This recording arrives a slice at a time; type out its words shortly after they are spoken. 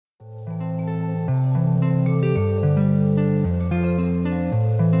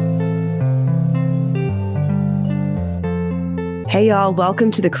Hey y'all,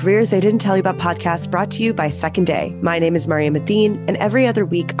 welcome to the Careers They Didn't Tell You About podcast brought to you by Second Day. My name is Mariam, and every other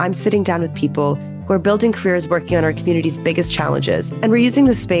week I'm sitting down with people who are building careers working on our community's biggest challenges. And we're using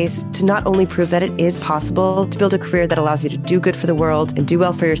this space to not only prove that it is possible to build a career that allows you to do good for the world and do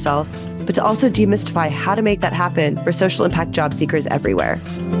well for yourself, but to also demystify how to make that happen for social impact job seekers everywhere.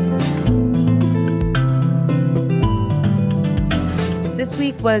 This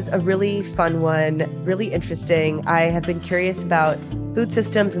week was a really fun one, really interesting. I have been curious about food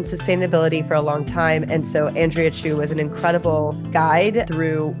systems and sustainability for a long time. And so Andrea Chu was an incredible guide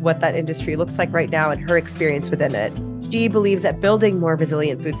through what that industry looks like right now and her experience within it. She believes that building more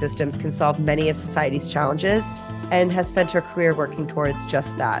resilient food systems can solve many of society's challenges and has spent her career working towards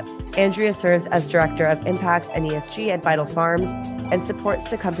just that. Andrea serves as Director of Impact and ESG at Vital Farms and supports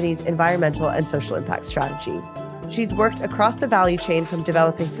the company's environmental and social impact strategy. She's worked across the value chain from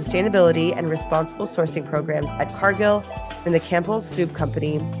developing sustainability and responsible sourcing programs at Cargill and the Campbell Soup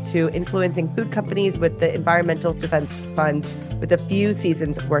Company to influencing food companies with the Environmental Defense Fund with a few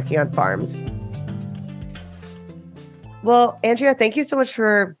seasons working on farms. Well, Andrea, thank you so much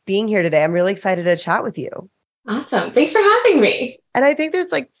for being here today. I'm really excited to chat with you. Awesome. Thanks for having me. And I think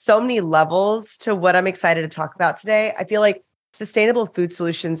there's so many levels to what I'm excited to talk about today. I feel like sustainable food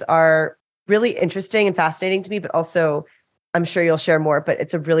solutions are really interesting and fascinating to me, but also I'm sure you'll share more, but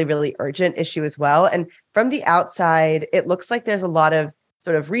it's a really, really urgent issue as well. And from the outside, it looks like there's a lot of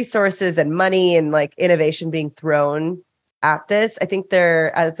sort of resources and money and innovation being thrown at this. I think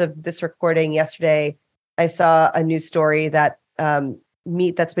as of this recording yesterday, I saw a news story that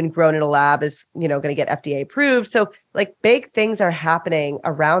meat that's been grown in a lab is, going to get FDA approved. So big things are happening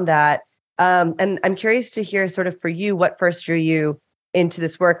around that. And I'm curious to hear sort of for you, what first drew you into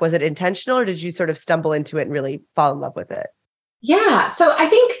this work? Was it intentional or did you sort of stumble into it and really fall in love with it? Yeah. So I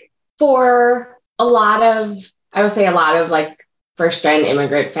think for a lot of first gen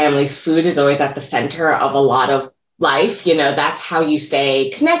immigrant families, food is always at the center of a lot of life. That's how you stay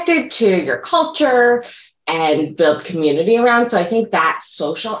connected to your culture and build community around. So I think that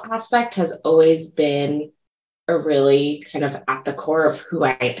social aspect has always been a really kind of at the core of who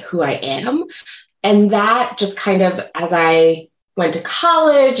I am. And that just kind of, as I went to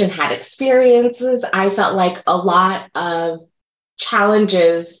college and had experiences, I felt like a lot of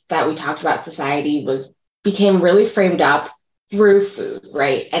challenges that we talked about society became really framed up through food,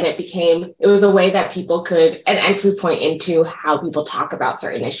 right? And it was a way that people could, an entry point into how people talk about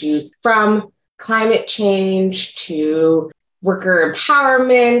certain issues, from climate change to worker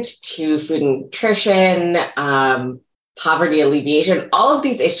empowerment to food and nutrition, poverty alleviation. All of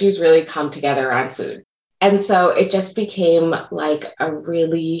these issues really come together around food. And so it just became a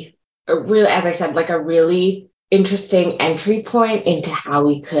really, as I said, a really interesting entry point into how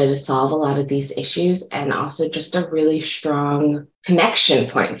we could solve a lot of these issues, and also just a really strong connection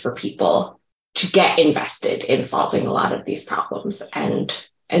point for people to get invested in solving a lot of these problems. And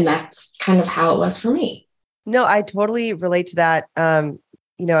that's kind of how it was for me. No, I totally relate to that.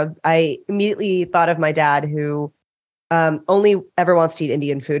 I immediately thought of my dad, who only ever wants to eat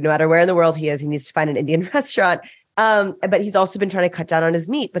Indian food. No matter where in the world he is, he needs to find an Indian restaurant. But he's also been trying to cut down on his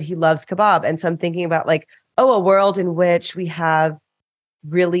meat, but he loves kebab. And so I'm thinking about a world in which we have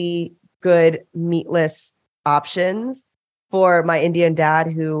really good meatless options for my Indian dad,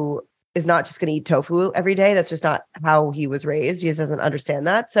 who is not just going to eat tofu every day. That's just not how he was raised. He just doesn't understand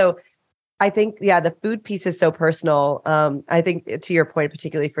that. So I think, the food piece is so personal. I think to your point,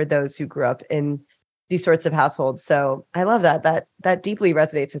 particularly for those who grew up in these sorts of households. So I love that deeply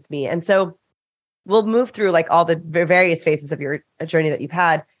resonates with me. And so we'll move through all the various phases of your journey that you've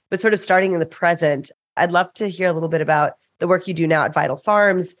had, but sort of starting in the present, I'd love to hear a little bit about the work you do now at Vital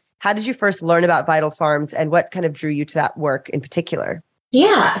Farms. How did you first learn about Vital Farms and what kind of drew you to that work in particular?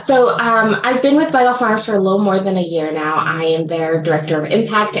 Yeah, so I've been with Vital Farms for a little more than a year now. I am their Director of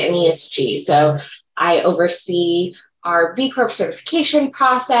Impact and ESG. So I oversee our B Corp certification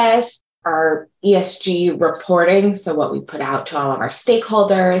process, our ESG reporting, so what we put out to all of our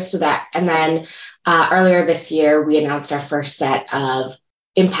stakeholders, and then earlier this year, we announced our first set of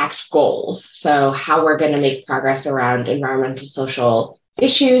impact goals. So how we're going to make progress around environmental, social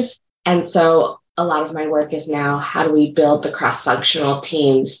issues. And so a lot of my work is now, how do we build the cross-functional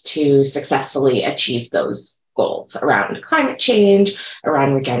teams to successfully achieve those goals around climate change,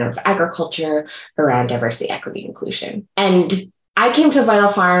 around regenerative agriculture, around diversity, equity, inclusion. And I came to Vital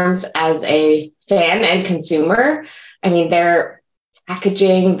Farms as a fan and consumer. I mean, their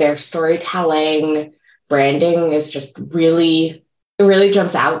packaging, their storytelling, branding is just it really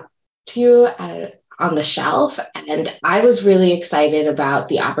jumps out to you on the shelf. And I was really excited about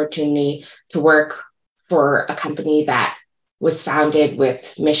the opportunity to work for a company that was founded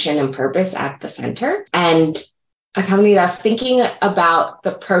with mission and purpose at the center, and a company that's thinking about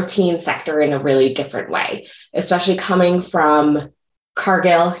the protein sector in a really different way, especially coming from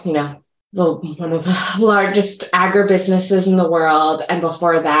Cargill, one of the largest agribusinesses in the world. And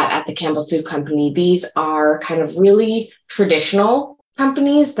before that, at the Campbell Soup Company, these are kind of really traditional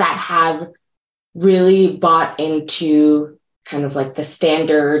companies that have really bought into kind of like the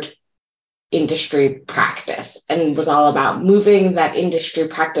standard industry practice and was all about moving that industry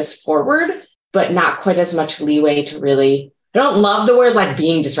practice forward, but not quite as much leeway to really, I don't love the word like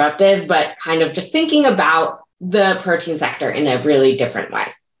being disruptive, but kind of just thinking about the protein sector in a really different way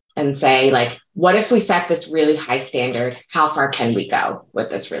and say, like, what if we set this really high standard? How far can we go with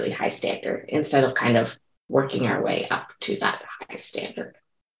this really high standard instead of kind of working our way up to that high standard?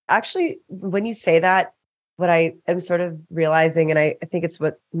 Actually, when you say that, what I am sort of realizing, and I think it's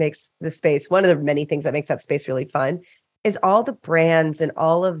what makes the space, one of the many things that makes that space really fun, is all the brands and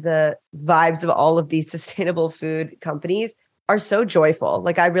all of the vibes of all of these sustainable food companies are so joyful.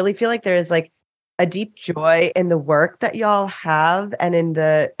 Like, I really feel like there is like a deep joy in the work that y'all have and in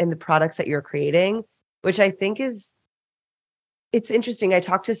the products that you're creating, which I think it's interesting. I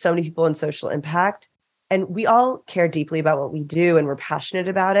talk to so many people in social impact, and we all care deeply about what we do and we're passionate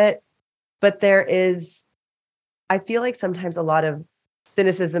about it. But there is, I feel like sometimes a lot of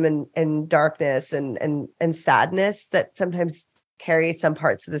cynicism and darkness and sadness that sometimes carries some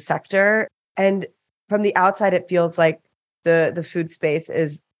parts of the sector. And from the outside, it feels like the food space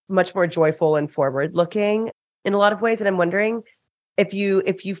is much more joyful and forward looking in a lot of ways. And I'm wondering if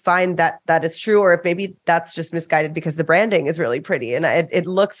you find that that is true, or if maybe that's just misguided because the branding is really pretty and it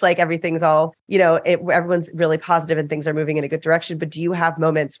looks like everything's all, everyone's really positive and things are moving in a good direction. But do you have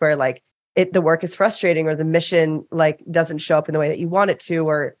moments where like the work is frustrating, or the mission like doesn't show up in the way that you want it to,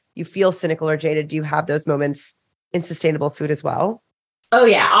 or you feel cynical or jaded? Do you have those moments in sustainable food as well? Oh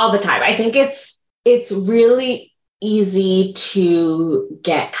yeah, all the time. I think it's really easy to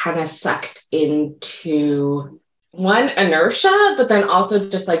get kind of sucked into one, inertia, but then also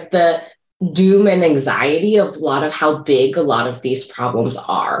just like the doom and anxiety of a lot of how big a lot of these problems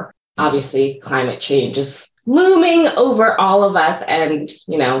are. Obviously, climate change is looming over all of us, and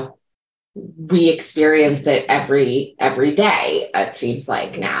we experience it every day, it seems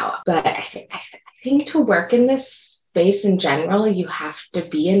like now. But I think to work in this space in general, you have to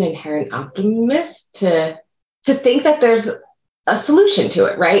be an inherent optimist to think that there's a solution to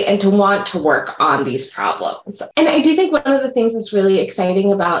it, right? And to want to work on these problems. And I do think one of the things that's really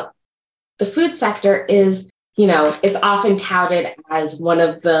exciting about the food sector is, it's often touted as one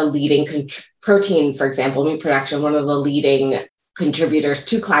of the leading protein, for example, meat production, one of the leading contributors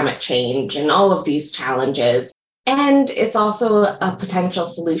to climate change and all of these challenges. And it's also a potential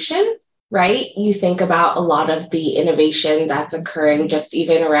solution, right? You think about a lot of the innovation that's occurring just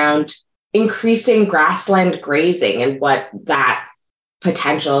even around increasing grassland grazing and what that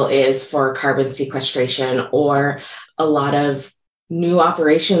potential is for carbon sequestration, or a lot of new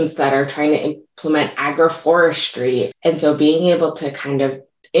operations that are trying to implement agroforestry. And so being able to kind of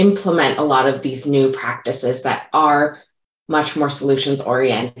implement a lot of these new practices that are much more solutions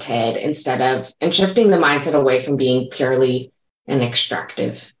oriented and shifting the mindset away from being purely an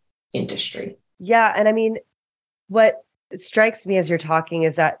extractive industry. Yeah. And I mean, what strikes me as you're talking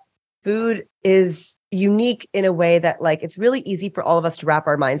is that food is unique in a way that like it's really easy for all of us to wrap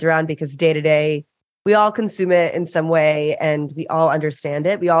our minds around, because day to day we all consume it in some way and we all understand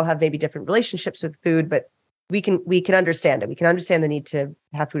it. We all have maybe different relationships with food, but we can understand it. We can understand the need to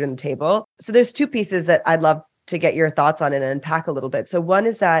have food on the table. So there's two pieces that I'd love to get your thoughts on and unpack a little bit. So one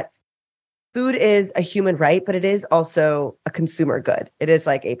is that food is a human right, but it is also a consumer good. It is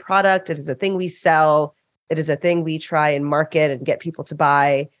like a product. It is a thing we sell. It is a thing we try and market and get people to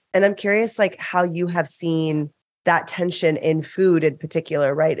buy. And I'm curious, like, how you have seen that tension in food in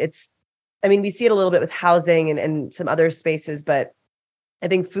particular, right? We see it a little bit with housing and some other spaces, but I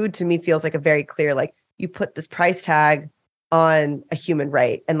think food to me feels like a very clear, like, you put this price tag on a human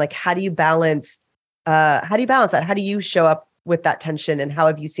right. And like, how do you balance that? How do you show up with that tension, and how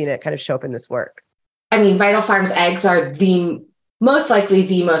have you seen it kind of show up in this work? Vital Farms eggs are most likely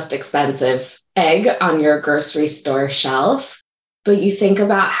the most expensive egg on your grocery store shelf. But you think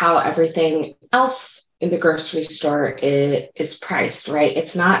about how everything else in the grocery store is priced, right?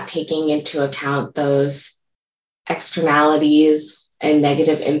 It's not taking into account those externalities and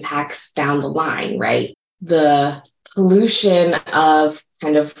negative impacts down the line, right? The pollution of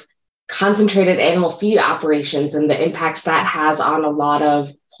kind of concentrated animal feed operations and the impacts that has on a lot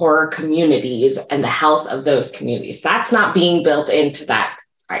of poorer communities and the health of those communities. That's not being built into that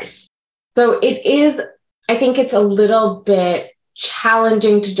price. So it is I think it's a little bit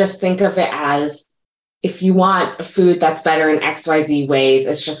challenging to just think of it as if you want a food that's better in XYZ ways,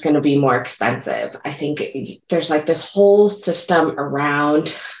 it's just going to be more expensive. I think there's like this whole system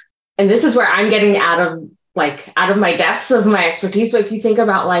around, and this is where I'm getting out of my depths of my expertise. But if you think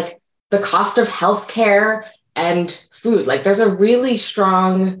about like the cost of healthcare and food, like there's a really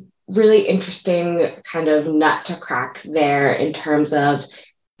strong, really interesting kind of nut to crack there in terms of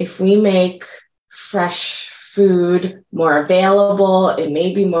if we make fresh food more available, it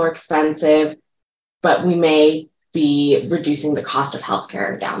may be more expensive, but we may be reducing the cost of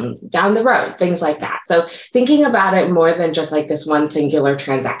healthcare down the road, things like that. So thinking about it more than just like this one singular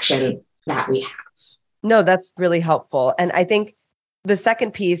transaction that we have. No, that's really helpful. And I think the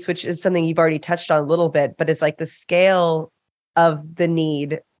second piece, which is something you've already touched on a little bit, but it's like the scale of the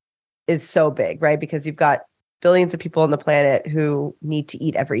need is so big, right? Because you've got billions of people on the planet who need to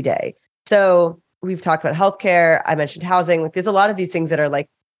eat every day. So we've talked about healthcare. I mentioned housing. Like, there's a lot of these things that are like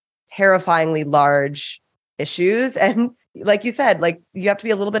terrifyingly large issues. And like you said, like you have to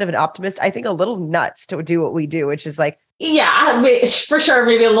be a little bit of an optimist. I think a little nuts to do what we do, which is like, yeah, for sure,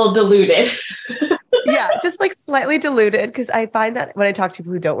 maybe a little diluted. yeah, just like slightly diluted. Because I find that when I talk to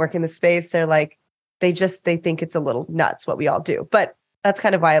people who don't work in the space, they're like, they think it's a little nuts what we all do. But that's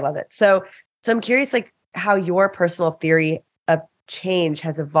kind of why I love it. So I'm curious, like how your personal theory of change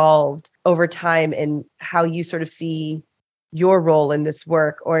has evolved over time and how you sort of see your role in this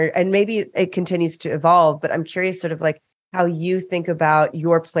work, and maybe it continues to evolve, but I'm curious sort of like how you think about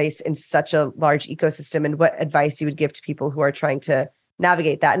your place in such a large ecosystem and what advice you would give to people who are trying to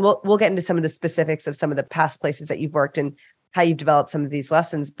navigate that. And we'll get into some of the specifics of some of the past places that you've worked and how you've developed some of these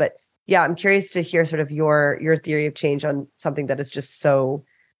lessons. But yeah, I'm curious to hear sort of your theory of change on something that is just so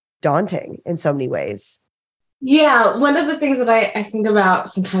daunting in so many ways. Yeah, one of the things that I think about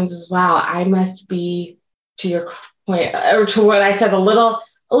sometimes is, wow, I must be, to your point, or to what I said, a little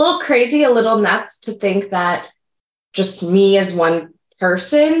crazy, a little nuts to think that just me as one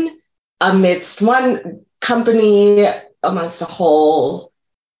person amidst one company amongst a whole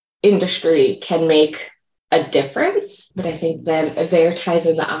industry can make a difference. But I think then there ties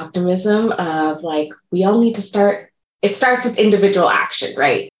in the optimism of like, we all need to start. It starts with individual action,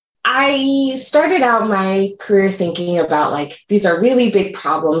 right? I started out my career thinking about like, these are really big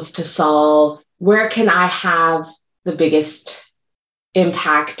problems to solve. Where can I have the biggest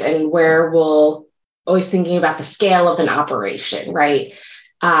impact, and where will always thinking about the scale of an operation, right?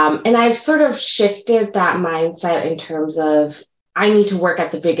 And I've sort of shifted that mindset in terms of I need to work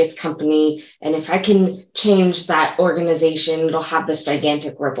at the biggest company, and if I can change that organization, it'll have this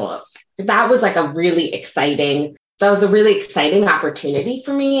gigantic ripple effect. That was a really exciting opportunity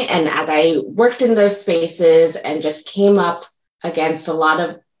for me. And as I worked in those spaces and just came up against a lot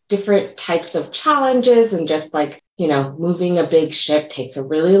of different types of challenges, and just moving a big ship takes a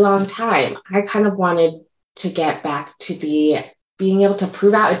really long time, I kind of wanted to get back to the being able to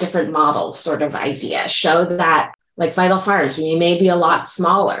prove out a different model sort of idea, show that like Vital Farms, we may be a lot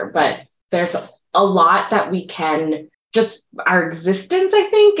smaller, but there's a lot that we can just our existence, I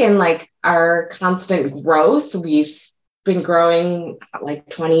think, and like our constant growth. We've been growing like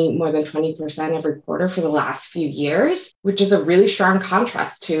more than 20% every quarter for the last few years, which is a really strong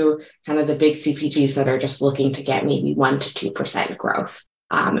contrast to kind of the big CPGs that are just looking to get maybe 1% to 2% growth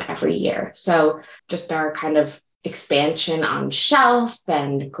every year. So just our kind of expansion on shelf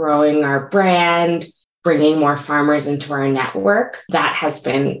and growing our brand, bringing more farmers into our network, that has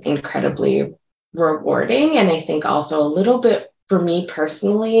been incredibly rewarding. And I think also a little bit, for me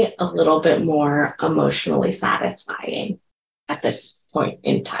personally, a little bit more emotionally satisfying at this point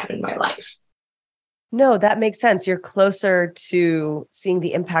in time in my life. No, that makes sense. You're closer to seeing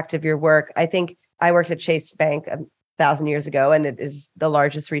the impact of your work. I think I worked at Chase Bank 1,000 years ago, and it is the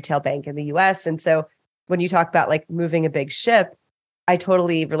largest retail bank in the US. And so when you talk about like moving a big ship, I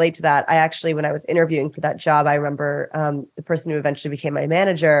totally relate to that. I actually, when I was interviewing for that job, I remember the person who eventually became my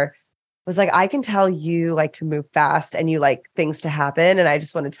manager was like, I can tell you like to move fast and you like things to happen. And I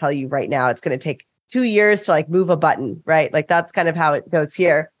just want to tell you right now, it's going to take 2 years to like move a button, right? Like that's kind of how it goes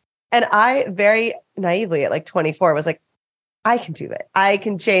here. And I very naively at like 24 was like, I can do it. I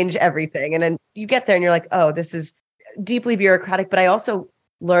can change everything. And then you get there and you're like, oh, this is deeply bureaucratic. But I also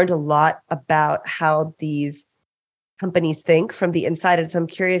learned a lot about how these companies think from the inside. And so I'm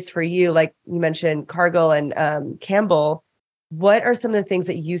curious for you, like you mentioned Cargill and Campbell, what are some of the things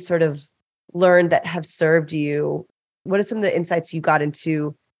that you sort of learned that have served you? What are some of the insights you got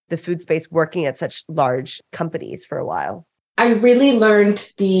into the food space working at such large companies for a while? I really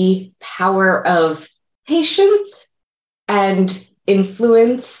learned the power of patience and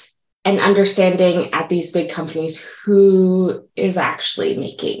influence and understanding at these big companies who is actually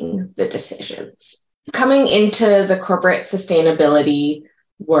making the decisions. Coming into the corporate sustainability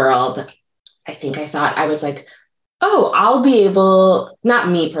world, I think I thought I was like, oh, I'll be able, not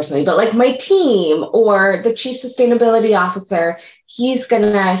me personally, but like my team or the chief sustainability officer, he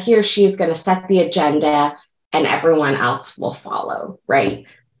or she is gonna set the agenda and everyone else will follow, right?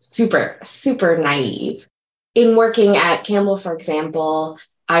 Super, super naive. In working at Campbell, for example,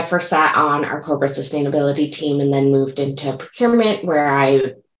 I first sat on our corporate sustainability team and then moved into procurement where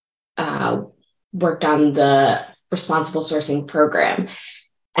I uh, worked on the responsible sourcing program.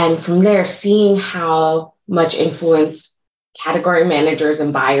 And from there, seeing how much influence category managers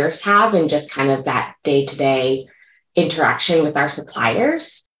and buyers have in just kind of that day-to-day interaction with our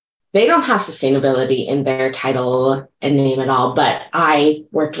suppliers. They don't have sustainability in their title and name at all, but I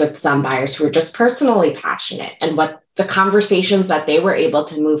worked with some buyers who were just personally passionate and what the conversations that they were able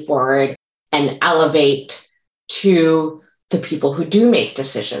to move forward and elevate to the people who do make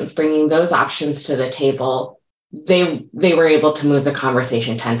decisions, bringing those options to the table. They were able to move the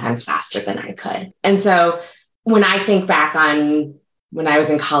conversation 10 times faster than I could. And so when I think back on when I was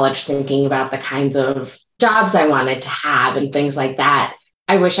in college, thinking about the kinds of jobs I wanted to have and things like that,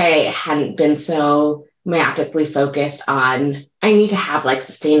 I wish I hadn't been so myopically focused on, I need to have like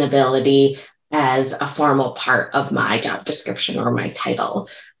sustainability as a formal part of my job description or my title,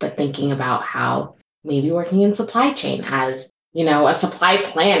 but thinking about how maybe working in supply chain as, a supply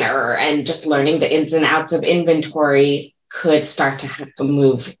planner and just learning the ins and outs of inventory could start to have to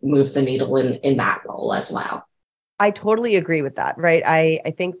move the needle in that role as well. I totally agree with that, right?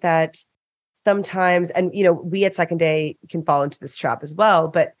 I think that sometimes, and we at Second Day can fall into this trap as well,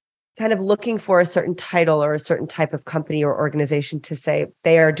 but kind of looking for a certain title or a certain type of company or organization to say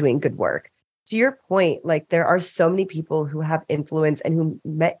they are doing good work. To your point, like there are so many people who have influence and who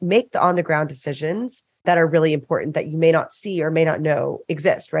make the on the ground decisions that are really important that you may not see or may not know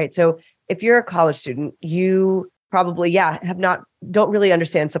exist, right? So if you're a college student, you probably, don't really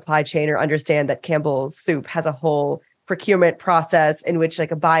understand supply chain or understand that Campbell's Soup has a whole procurement process in which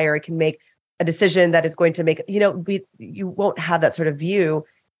like a buyer can make a decision that is going to make, you won't have that sort of view.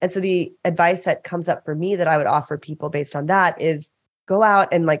 And so the advice that comes up for me that I would offer people based on that is go out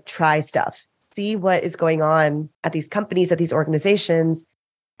and like try stuff, see what is going on at these companies, at these organizations,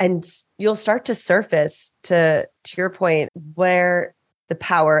 and you'll start to surface to your point, where the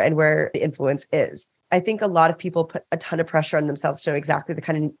power and where the influence is. I think a lot of people put a ton of pressure on themselves to know exactly the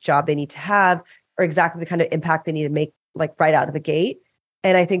kind of job they need to have or exactly the kind of impact they need to make like right out of the gate.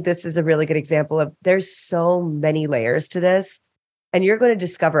 And I think this is a really good example of there's so many layers to this and you're going to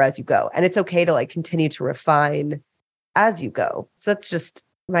discover as you go. And it's okay to like continue to refine as you go. So that's just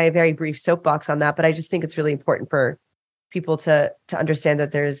my very brief soapbox on that. But I just think it's really important for people to understand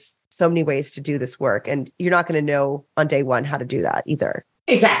that there's so many ways to do this work. And you're not going to know on day one how to do that either.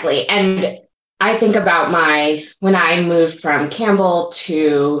 Exactly. And I think about when I moved from Campbell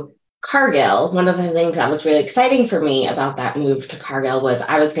to Cargill, one of the things that was really exciting for me about that move to Cargill was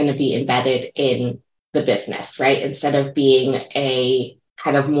I was going to be embedded in the business, right? Instead of being a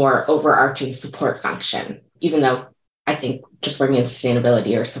kind of more overarching support function, even though I think just working in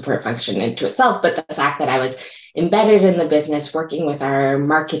sustainability or support function into itself, but the fact that I was embedded in the business, working with our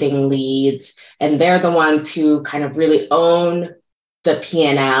marketing leads, and they're the ones who kind of really own the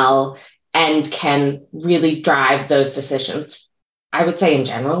P&L and can really drive those decisions. I would say in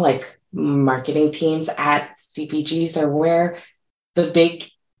general, like marketing teams at CPGs are where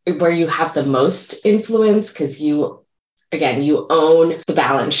you have the most influence because you own the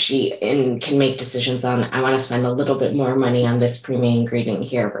balance sheet and can make decisions on, I want to spend a little bit more money on this premium ingredient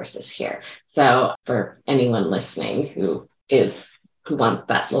here versus here. So for anyone listening who wants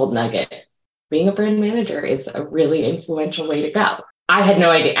that little nugget, being a brand manager is a really influential way to go. I had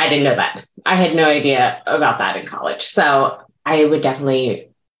no idea. I didn't know that. I had no idea about that in college. So I would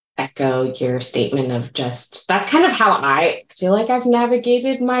definitely echo your statement of just, that's kind of how I feel like I've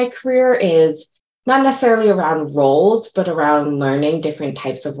navigated my career, is not necessarily around roles, but around learning different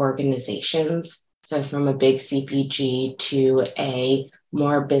types of organizations. So from a big CPG to a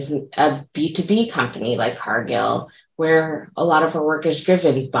more a B2B company like Cargill, where a lot of our work is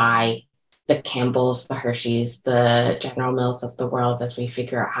driven by the Campbells, the Hershey's, the General Mills of the world as we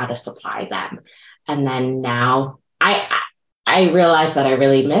figure out how to supply them. And then now I realized that I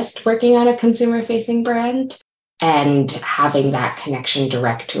really missed working on a consumer-facing brand and having that connection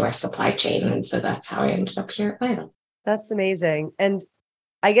direct to our supply chain. And so that's how I ended up here at Vital. That's amazing. And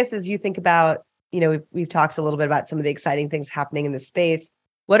I guess as you think about, we've talked a little bit about some of the exciting things happening in the space.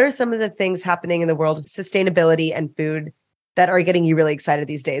 What are some of the things happening in the world of sustainability and food that are getting you really excited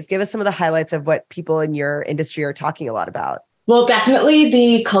these days? Give us some of the highlights of what people in your industry are talking a lot about. Well, definitely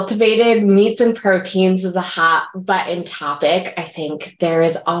the cultivated meats and proteins is a hot button topic. I think there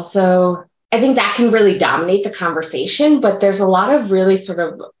is also, I think that can really dominate the conversation, but there's a lot of really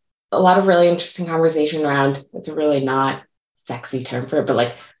interesting conversation around, it's a really not sexy term for it, but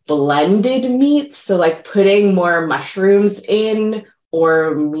like blended meats. So like putting more mushrooms in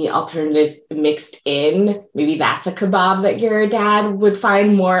or meat alternatives mixed in. Maybe that's a kebab that your dad would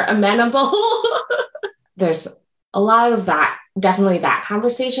find more amenable. There's a lot of that, definitely that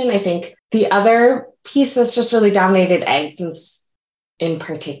conversation. I think the other piece that's just really dominated eggs in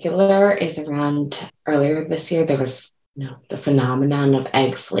particular is around earlier this year, there was the phenomenon of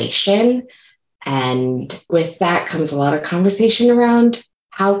eggflation. And with that comes a lot of conversation around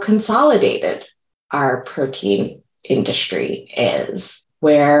how consolidated our protein industry is,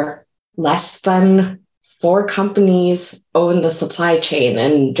 where less than 4 companies own the supply chain.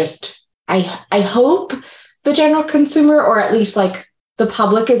 And just, I hope the general consumer, or at least like the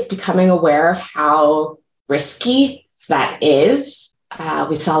public, is becoming aware of how risky that is.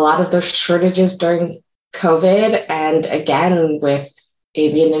 We saw a lot of those shortages during COVID and again with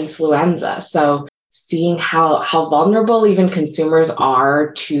avian influenza. So seeing how vulnerable even consumers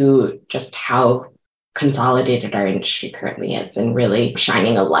are to just how consolidated our industry currently is, and really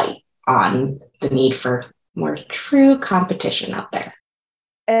shining a light on the need for more true competition out there.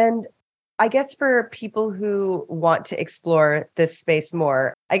 And I guess for people who want to explore this space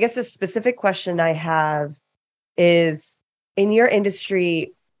more, I guess a specific question I have is, in your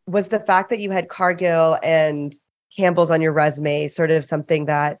industry, was the fact that you had Cargill and Campbell's on your resume sort of something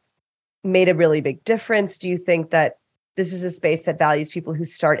that made a really big difference? Do you think that this is a space that values people who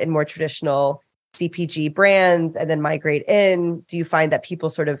start in more traditional CPG brands and then migrate in? Do you find that people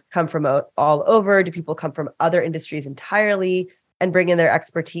sort of come from all over? Do people come from other industries entirely and bring in their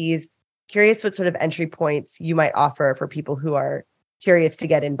expertise? Curious what sort of entry points you might offer for people who are curious to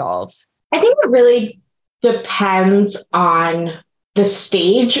get involved. I think it really depends on the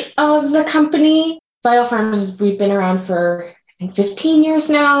stage of the company. Vital Farms, we've been around for, I think, 15 years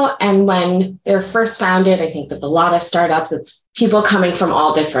now. And when they're first founded, I think with a lot of startups, it's people coming from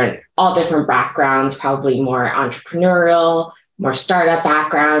all different backgrounds, probably more entrepreneurial, more startup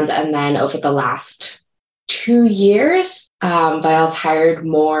backgrounds. And then over the last 2 years, Vital's hired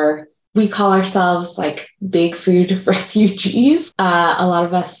more. We call ourselves like big food refugees. A lot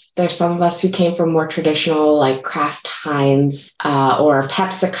of us, there's some of us who came from more traditional like Kraft Heinz or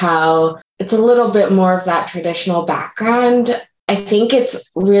PepsiCo. It's a little bit more of that traditional background. I think it's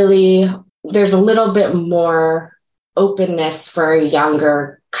really, there's a little bit more openness for a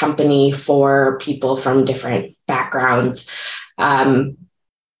younger company for people from different backgrounds.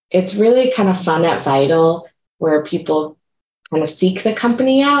 It's really kind of fun at Vital, where people kind of seek the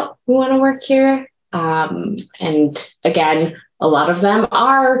company out who want to work here. And again, a lot of them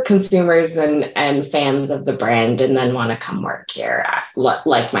are consumers and fans of the brand and then want to come work here,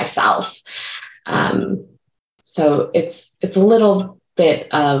 like myself. So it's a little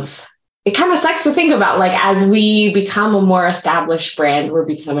bit of, it kind of sucks to think about, like, as we become a more established brand, we're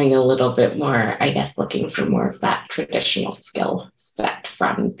becoming a little bit more, I guess, looking for more of that traditional skill set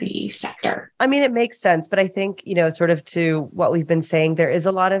from the sector. I mean, it makes sense, but I think, sort of to what we've been saying, there is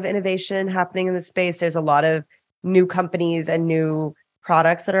a lot of innovation happening in the space. There's a lot of new companies and new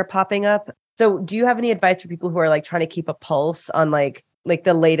products that are popping up. So do you have any advice for people who are like trying to keep a pulse on like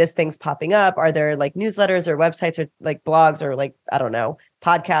the latest things popping up? Are there like newsletters or websites or like blogs or like, I don't know,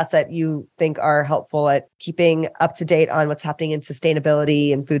 podcasts that you think are helpful at keeping up to date on what's happening in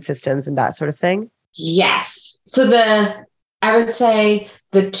sustainability and food systems and that sort of thing? Yes. So I would say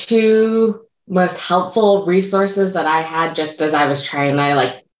the 2 most helpful resources that I had just as I was trying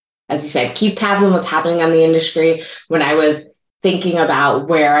to, as you said, keep tabs on what's happening on the industry. When I was thinking about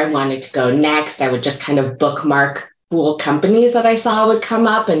where I wanted to go next, I would just kind of bookmark cool companies that I saw would come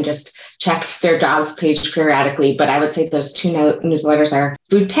up and just check their jobs page periodically. But I would say those 2 newsletters are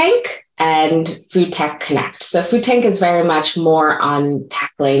Food Tank and Food Tech Connect. So Food Tank is very much more on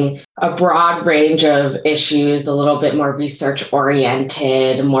tackling a broad range of issues, a little bit more research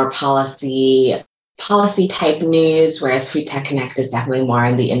oriented, more policy type news, whereas Food Tech Connect is definitely more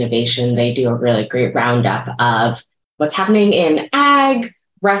on the innovation. They do a really great roundup of what's happening in ag,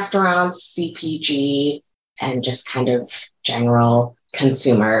 restaurants, CPG, and just kind of general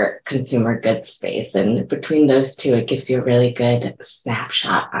consumer goods space. And between those 2, it gives you a really good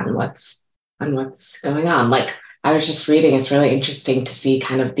snapshot on what's going on. Like I was just reading, it's really interesting to see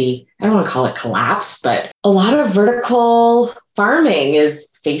kind of I don't want to call it collapse, but a lot of vertical farming is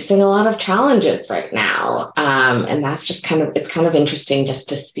facing a lot of challenges right now. And that's just it's kind of interesting just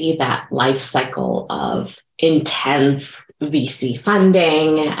to see that life cycle of intense VC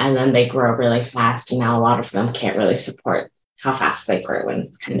funding, and then they grow really fast. And now a lot of them can't really support how fast they grow. And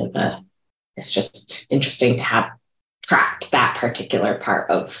it's just interesting to have tracked that particular part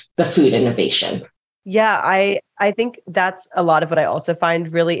of the food innovation. Yeah, I think that's a lot of what I also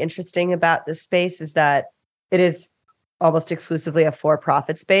find really interesting about this space is that it is almost exclusively a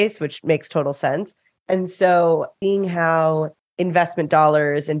for-profit space, which makes total sense. And so seeing how investment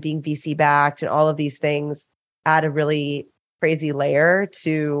dollars and being VC backed and all of these things add a really crazy layer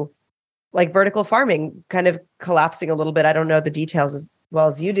to like vertical farming kind of collapsing a little bit. I don't know the details as well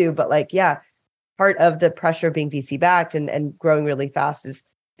as you do, but like, yeah, part of the pressure of being VC backed and growing really fast is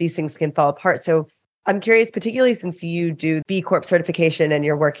these things can fall apart. So I'm curious, particularly since you do B Corp certification and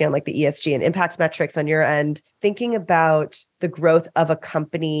you're working on like the ESG and impact metrics on your end, thinking about the growth of a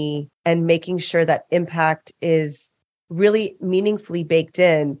company and making sure that impact is really meaningfully baked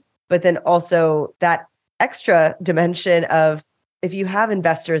in, but then also that extra dimension of if you have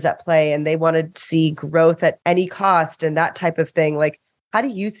investors at play and they want to see growth at any cost and that type of thing, like how do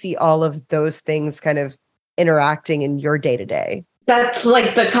you see all of those things kind of interacting in your day to day? That's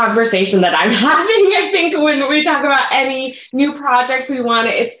like the conversation that I'm having, I think, when we talk about any new project we want.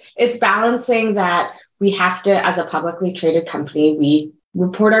 It's balancing that we have to, as a publicly traded company, we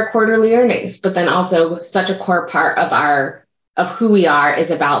report our quarterly earnings, but then also such a core part of who we are is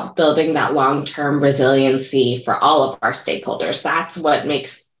about building that long-term resiliency for all of our stakeholders. That's what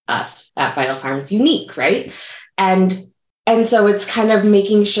makes us at Vital Farms unique, right? And so it's kind of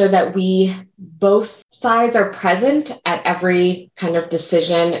making sure that both sides are present at every kind of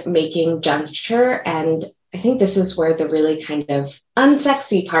decision-making juncture. And I think this is where the really kind of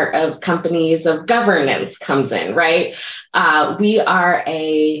unsexy part of companies of governance comes in, right?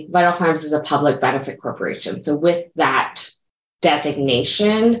 Vital Farms is a public benefit corporation. So with that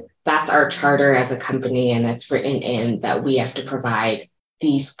designation, that's our charter as a company, and it's written in that we have to provide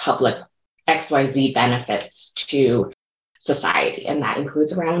these public XYZ benefits to society. And that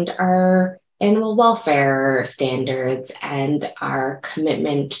includes around our animal welfare standards and our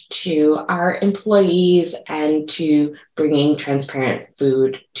commitment to our employees and to bringing transparent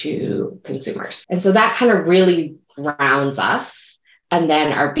food to consumers. And so that kind of really grounds us. And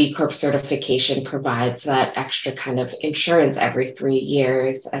then our B Corp certification provides that extra kind of insurance every 3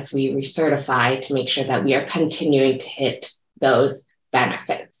 years as we recertify to make sure that we are continuing to hit those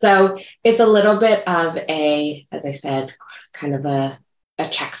benefits. So it's a little bit of as I said, kind of a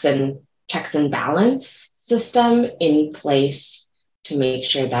checks and balance system in place to make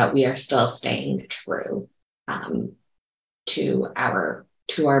sure that we are still staying true to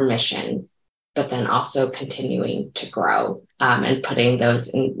our mission, but then also continuing to grow and putting those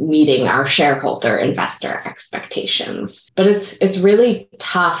in meeting our shareholder investor expectations. But it's really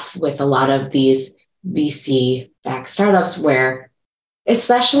tough with a lot of these VC-backed startups where,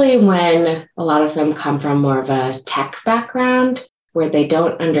 especially when a lot of them come from more of a tech background, where they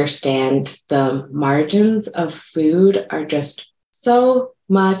don't understand the margins of food are just so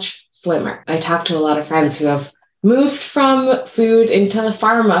much slimmer. I talk to a lot of friends who have moved from food into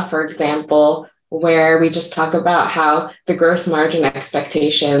pharma, for example, where we just talk about how the gross margin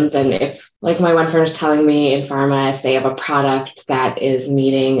expectations, and if, like my one friend is telling me in pharma, if they have a product that is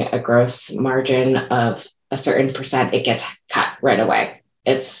meeting a gross margin of a certain percent, it gets cut right away.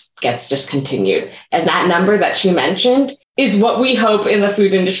 It gets discontinued. And that number that she mentioned is what we hope in the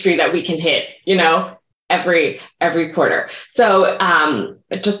food industry that we can hit, every quarter. So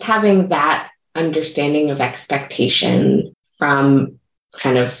just having that understanding of expectation from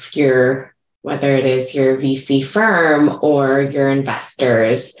kind of whether it is your VC firm or your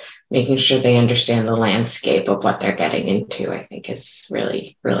investors, making sure they understand the landscape of what they're getting into, I think is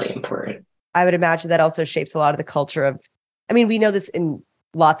really, really important. I would imagine that also shapes a lot of the culture of, we know this in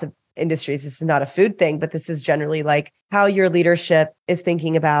lots of industries. This is not a food thing, but this is generally like how your leadership is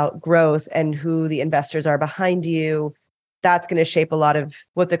thinking about growth and who the investors are behind you. That's going to shape a lot of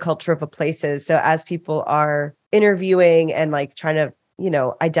what the culture of a place is. So as people are interviewing and like trying to,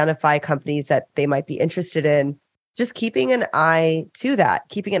 identify companies that they might be interested in, just keeping an eye to that,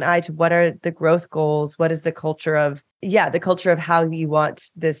 keeping an eye to what are the growth goals, what is the culture of how you want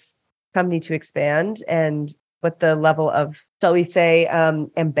this company to expand and what the level of, shall we say,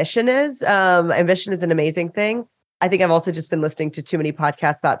 ambition is. Ambition is an amazing thing, I think I've also just been listening to too many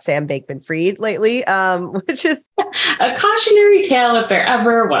podcasts about Sam Bankman-Fried lately, which is a cautionary tale if there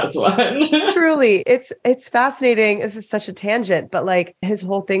ever was one. Truly, it's fascinating. This is such a tangent, but like his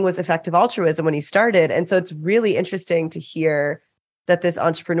whole thing was effective altruism when he started. And so it's really interesting to hear that this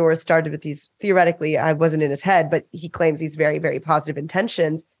entrepreneur started with these, theoretically, I wasn't in his head, but he claims these very, very positive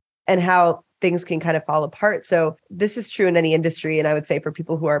intentions and how things can kind of fall apart. So this is true in any industry. And I would say for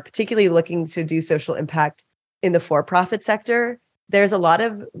people who are particularly looking to do social impact in the for-profit sector, there's a lot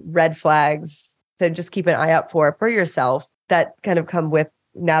of red flags to just keep an eye out for yourself that kind of come with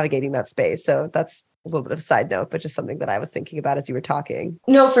navigating that space. So that's a little bit of a side note, but just something that I was thinking about as you were talking.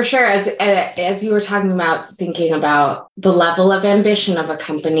 No, for sure. As you were talking about thinking about the level of ambition of a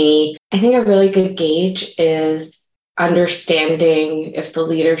company, I think a really good gauge is understanding if the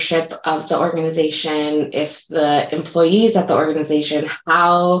leadership of the organization, if the employees at the organization,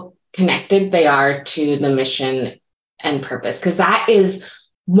 how connected they are to the mission and purpose, because that is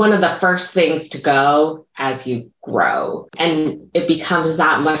one of the first things to go as you grow. And it becomes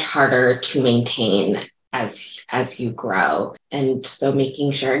that much harder to maintain as you grow. And so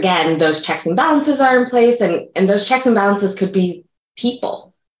making sure, again, those checks and balances are in place, and those checks and balances could be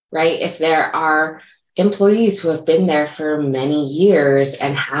people, right? If there are employees who have been there for many years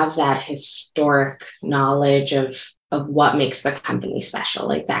and have that historic knowledge of what makes the company special,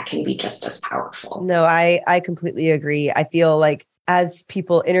 like that can be just as powerful. No, I completely agree. I feel like as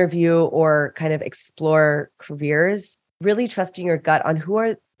people interview or kind of explore careers, really trusting your gut on who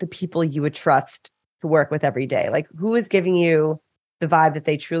are the people you would trust to work with every day. Like who is giving you the vibe that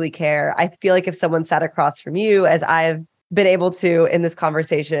they truly care. I feel like if someone sat across from you, as I've been able to in this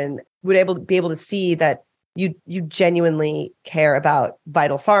conversation, would be able to see that you genuinely care about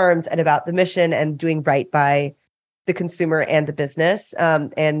Vital Farms and about the mission and doing right by the consumer and the business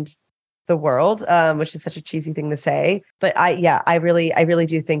and the world, which is such a cheesy thing to say. But I really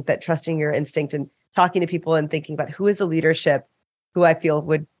do think that trusting your instinct and talking to people and thinking about who is the leadership who I feel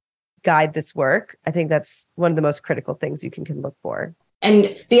would guide this work, I think that's one of the most critical things you can look for.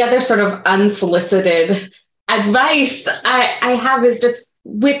 And the other sort of unsolicited advice I have is just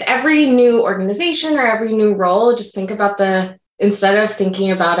with every new organization or every new role, just think about instead of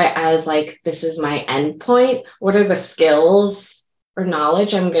thinking about it as like, this is my end point, what are the skills or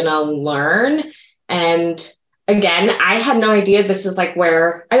knowledge I'm going to learn? And again, I had no idea this is like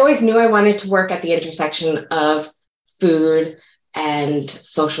where I always knew I wanted to work at the intersection of food and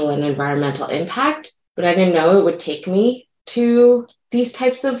social and environmental impact, but I didn't know it would take me to these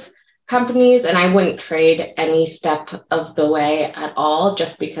types of companies, and I wouldn't trade any step of the way at all,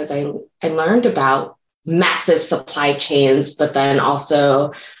 just because I learned about massive supply chains, but then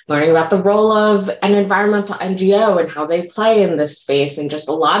also learning about the role of an environmental NGO and how they play in this space, and just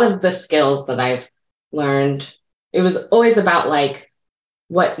a lot of the skills that I've learned. It was always about like,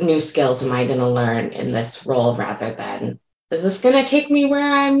 what new skills am I going to learn in this role, rather than, is this going to take me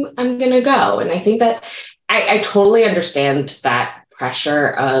where I'm going to go? And I think that I totally understand that pressure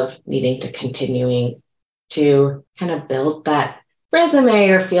of needing to continuing to kind of build that resume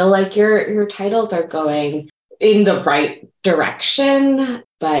or feel like your titles are going in the right direction.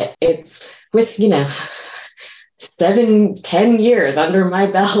 But it's with, 7-10 years under my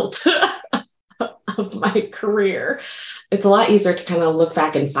belt of my career, it's a lot easier to kind of look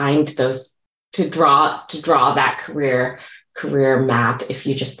back and find those, to draw that career map, if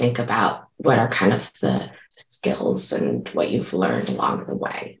you just think about what are kind of the skills and what you've learned along the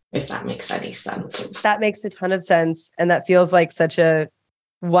way, if that makes any sense. That makes a ton of sense. And that feels like such a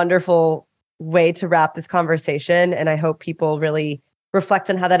wonderful way to wrap this conversation. And I hope people really reflect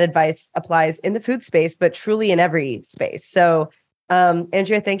on how that advice applies in the food space, but truly in every space. So,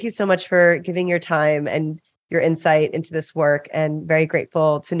 Andrea, thank you so much for giving your time and your insight into this work, and very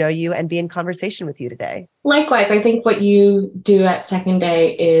grateful to know you and be in conversation with you today. Likewise, I think what you do at Second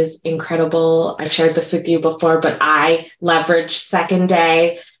Day is incredible. I've shared this with you before, but I leverage Second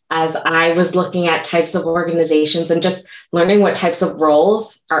Day as I was looking at types of organizations and just learning what types of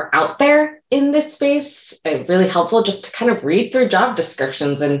roles are out there in this space. It's really helpful just to kind of read through job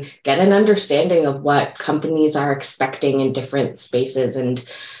descriptions and get an understanding of what companies are expecting in different spaces. And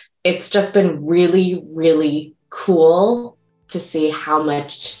it's just been really, really cool to see how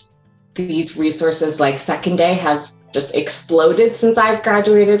much these resources like Second Day have just exploded since I've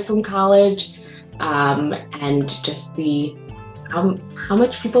graduated from college, and just how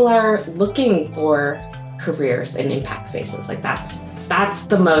much people are looking for careers in impact spaces. Like that's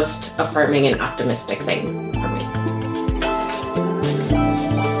the most affirming and optimistic thing for me.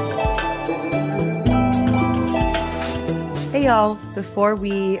 Hey y'all, before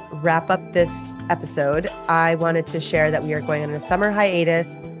we wrap up this episode, I wanted to share that we are going on a summer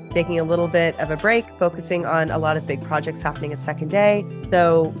hiatus, taking a little bit of a break, focusing on a lot of big projects happening at Second Day.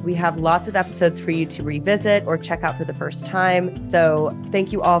 So we have lots of episodes for you to revisit or check out for the first time. So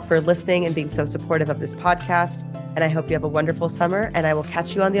thank you all for listening and being so supportive of this podcast. And I hope you have a wonderful summer, and I will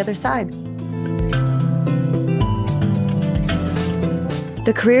catch you on the other side.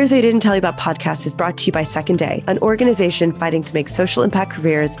 The Careers They Didn't Tell You About podcast is brought to you by Second Day, an organization fighting to make social impact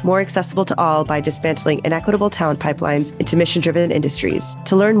careers more accessible to all by dismantling inequitable talent pipelines into mission-driven industries.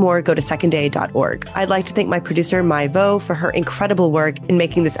 To learn more, go to secondday.org. I'd like to thank my producer, Mai Vo, for her incredible work in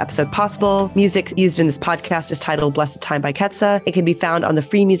making this episode possible. Music used in this podcast is titled Blessed Time by Ketsa. It can be found on the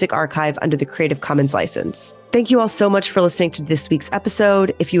Free Music Archive under the Creative Commons license. Thank you all so much for listening to this week's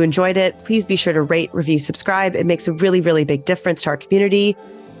episode. If you enjoyed it, please be sure to rate, review, subscribe. It makes a really, really big difference to our community.